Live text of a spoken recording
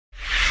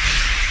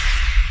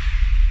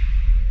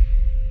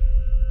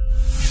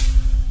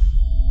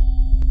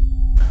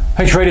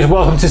Hey traders,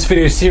 welcome to this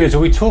video series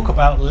where we talk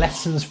about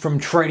lessons from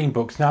trading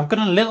books. Now I've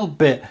gone a little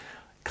bit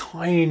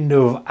kind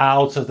of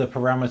out of the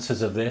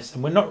parameters of this,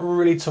 and we're not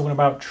really talking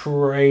about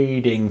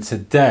trading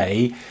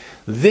today.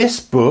 This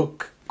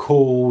book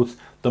called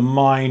The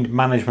Mind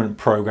Management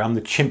Program,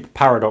 the Chimp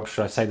Paradox,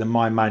 should I say, the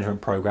Mind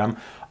Management Program,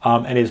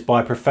 it is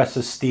by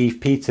Professor Steve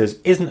Peters,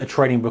 isn't a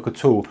trading book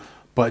at all,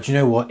 but you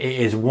know what, it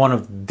is one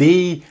of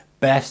the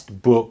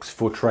best books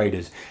for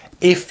traders.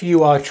 If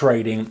you are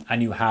trading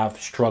and you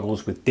have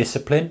struggles with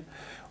discipline,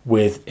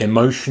 with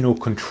emotional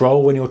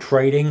control when you're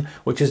trading,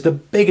 which is the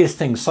biggest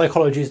thing.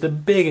 Psychology is the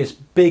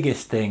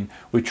biggest thing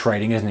with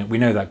trading, isn't it? We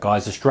know that,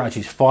 guys. The strategy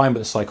is fine, but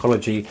the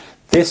psychology,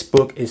 this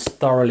book is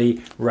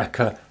thoroughly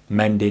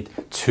recommended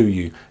to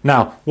you.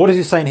 Now, what is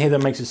it saying here that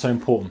makes it so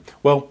important?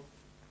 Well,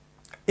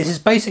 this is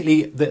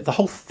basically the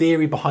whole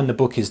theory behind the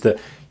book is that,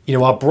 you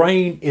know, our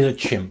brain is a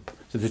chimp.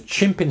 So there's a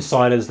chimp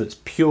inside us that's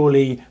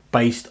purely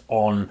based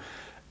on,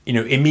 you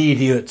know,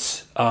 immediate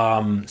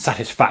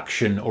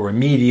satisfaction or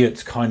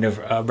immediate kind of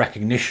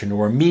recognition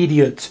or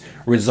immediate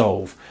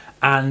resolve.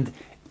 And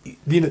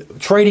you know,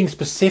 trading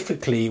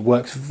specifically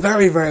works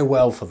very, very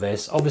well for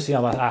this. Obviously,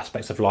 other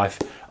aspects of life,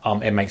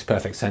 it makes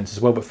perfect sense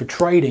as well. But for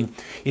trading,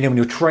 you know, when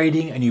you're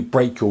trading and you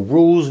break your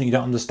rules and you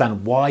don't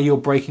understand why you're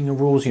breaking the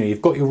rules, you know,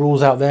 you've got your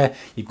rules out there,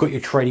 you've got your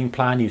trading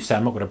plan, you say,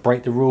 I'm not going to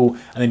break the rule,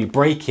 and then you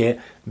break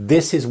it.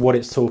 This is what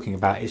it's talking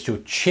about. It's your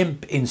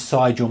chimp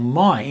inside your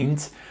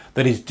mind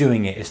that is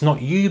doing it. It's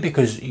not you,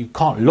 because you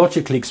can't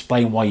logically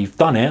explain why you've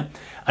done it,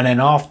 and then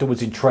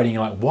afterwards in trading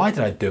you're like, why did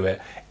I do it?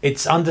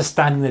 It's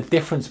understanding the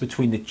difference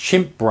between the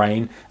chimp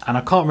brain, and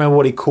I can't remember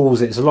what he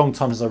calls it. It's a long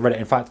time since I read it.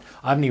 In fact,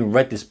 I haven't even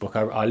read this book.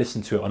 I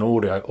listened to it on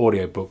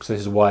audio book, so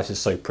this is why this is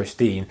so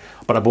pristine.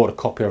 But I bought a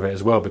copy of it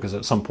as well because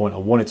at some point I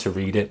wanted to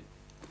read it,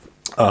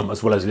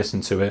 as well as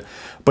listen to it.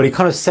 But he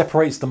kind of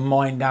separates the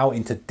mind out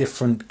into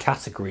different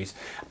categories,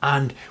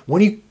 and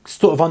when you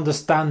sort of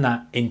understand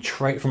that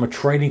from a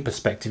trading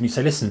perspective, you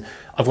say, listen,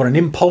 I've got an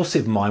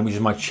impulsive mind, which is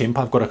my chimp,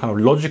 I've got a kind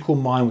of logical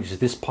mind, which is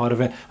this part of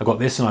it, I've got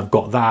this and I've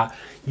got that.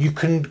 You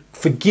can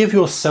forgive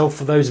yourself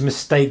for those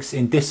mistakes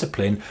in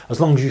discipline as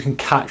long as you can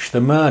catch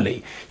them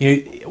early.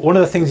 You know, one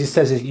of the things he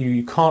says is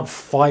you can't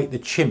fight the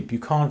chimp. You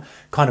can't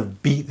kind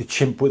of beat the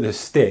chimp with a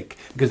stick,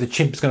 because the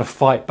chimp is going to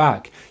fight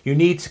back. You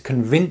need to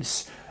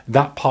convince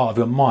that part of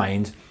your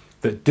mind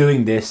that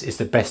doing this is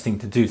the best thing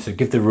to do. So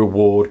give the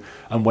reward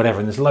and whatever.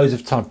 And there's loads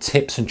of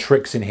tips and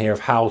tricks in here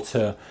of how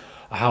to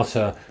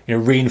you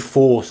know,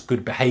 reinforce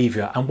good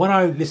behavior. And when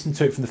I listened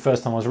to it from the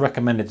first time, I was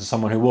recommended to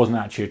someone who wasn't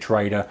actually a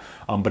trader,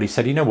 but he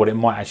said, you know what, it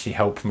might actually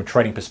help from a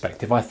trading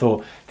perspective. I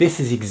thought, this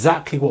is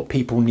exactly what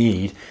people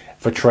need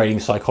for trading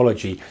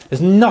psychology.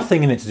 There's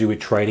nothing in it to do with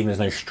trading. There's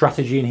no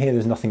strategy in here.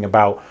 There's nothing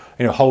about,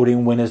 you know,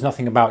 holding winners,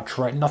 nothing about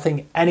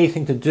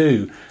anything to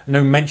do,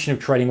 no mention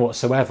of trading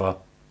whatsoever.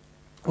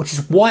 Which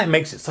is why it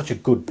makes it such a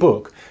good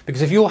book,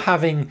 because if you're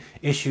having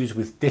issues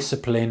with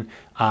discipline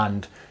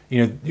and,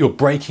 you know, you're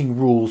breaking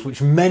rules,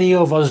 which many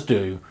of us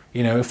do,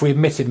 you know, if we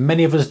admit it,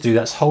 many of us do,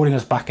 that's holding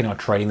us back in our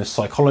trading. The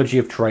psychology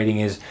of trading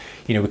is,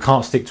 you know, we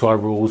can't stick to our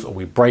rules, or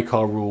we break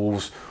our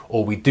rules,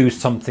 or we do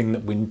something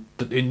that we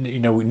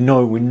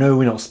know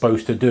we're not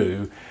supposed to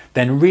do.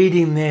 Then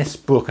reading this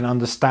book and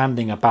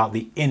understanding about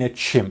the inner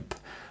chimp,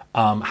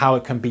 how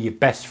it can be your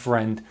best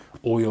friend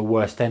or your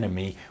worst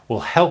enemy,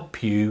 will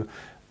help you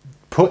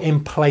put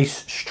in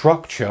place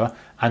structure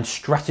and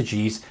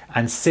strategies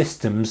and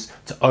systems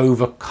to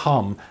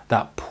overcome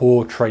that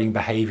poor trading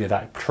behavior,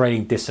 that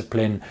trading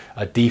discipline,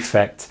 a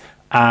defect,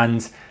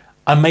 and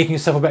making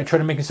yourself a better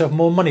trader, making yourself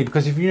more money.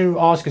 Because if you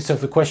ask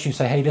yourself the question, you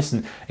say, hey,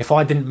 listen, if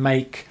I didn't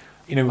make,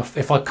 you know,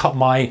 if I cut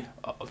my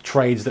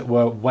trades that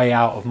were way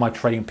out of my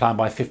trading plan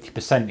by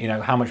 50%, you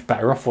know, how much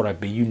better off would I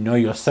be? You know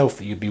yourself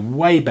that you'd be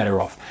way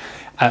better off.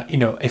 You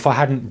know, if I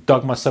hadn't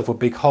dug myself a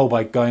big hole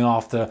by going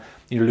after,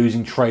 you know,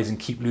 losing trades and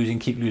keep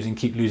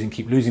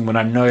losing, when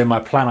I know in my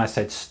plan I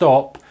said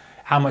stop,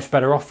 how much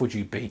better off would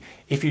you be?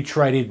 If you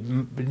traded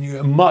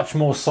much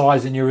more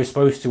size than you were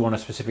supposed to on a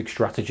specific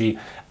strategy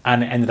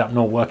and it ended up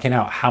not working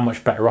out, how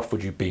much better off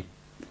would you be?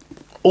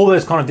 All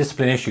those kind of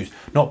discipline issues,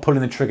 not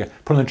pulling the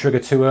trigger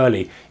too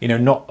early, you know,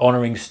 not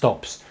honoring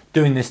stops,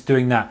 doing this,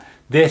 doing that.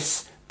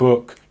 This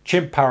book,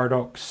 Chimp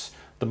Paradox,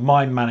 The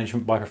Mind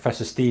Management by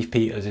Professor Steve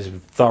Peters, is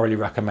thoroughly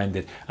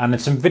recommended. And in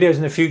some videos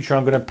in the future,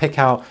 I'm going to pick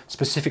out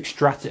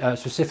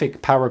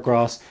specific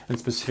paragraphs and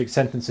specific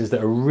sentences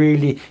that are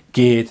really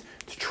geared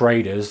to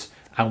traders,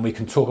 and we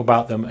can talk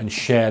about them and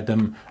share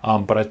them.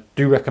 But I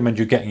do recommend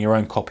you getting your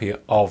own copy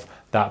of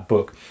that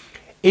book.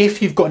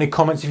 If you've got any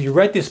comments, if you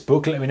read this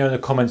book, let me know in the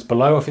comments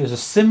below. If there's a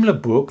similar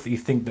book that you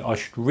think that I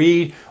should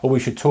read or we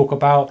should talk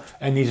about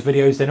in these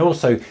videos, then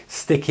also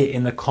stick it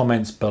in the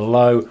comments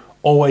below.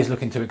 Always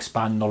looking to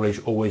expand knowledge,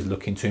 always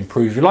looking to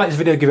improve. If you like this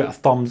video, give it a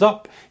thumbs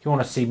up. If you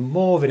want to see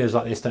more videos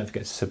like this, don't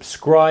forget to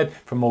subscribe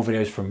for more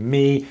videos from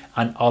me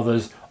and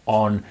others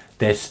on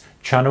this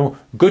channel.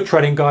 Good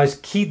trading, guys.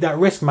 Keep that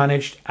risk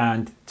managed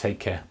and take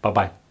care.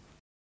 Bye-bye.